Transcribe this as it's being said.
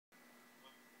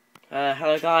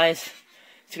Hello guys,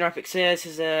 didnt here. This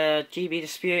is a GB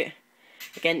dispute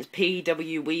against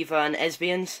PW Weaver and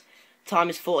Esbians. Time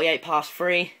is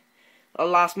 3:48. I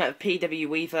last met with PW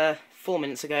Weaver 4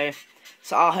 minutes ago.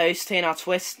 So our host, TNR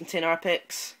Twist and TNR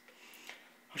Epics.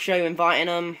 I'll show you inviting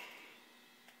them.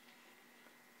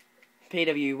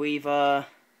 PW Weaver,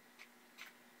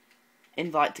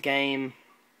 invite to game.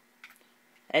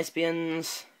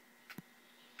 Esbians,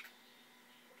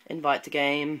 invite to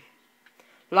game.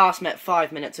 Last met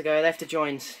 5 minutes ago. They have to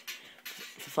join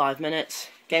for 5 minutes.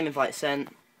 Game invite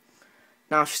sent.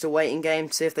 Now it's just a waiting game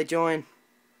to see if they join.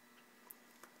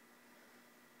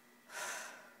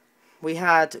 We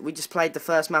just played the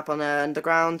first map on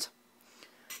Underground.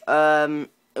 It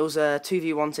was a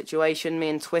 2v1 situation. Me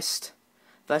and Twist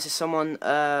versus someone.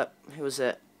 Who was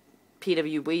it?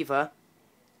 PW Weaver.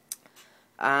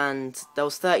 And there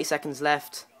was 30 seconds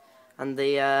left, and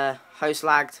the host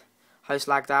lagged. Host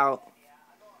lagged out.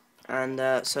 And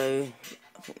so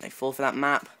I think they fall for that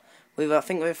map. I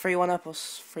think we were 3-1 up or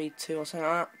 3-2 or something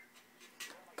like that.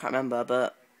 Can't remember,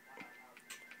 but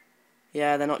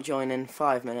yeah, they're not joining.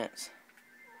 5 minutes.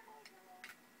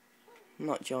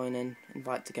 Not joining.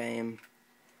 Invite to game.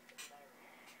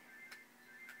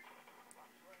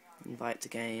 Invite to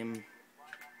game.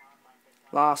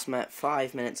 Last met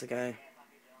 5 minutes ago.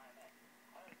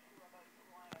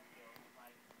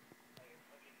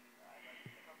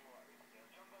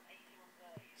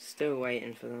 Still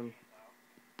waiting for them.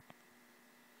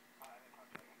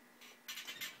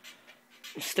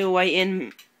 Still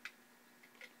waiting.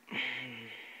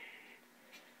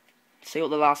 See what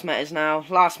the last met is now.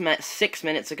 Last met 6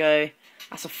 minutes ago.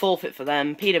 That's a forfeit for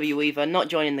them. PW Weaver not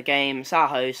joining the game. It's our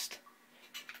host.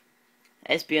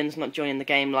 Esbian's not joining the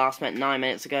game. Last met 9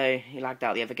 minutes ago. He lagged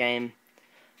out the other game.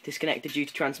 Disconnected due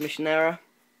to transmission error.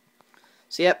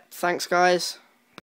 So yep, thanks guys.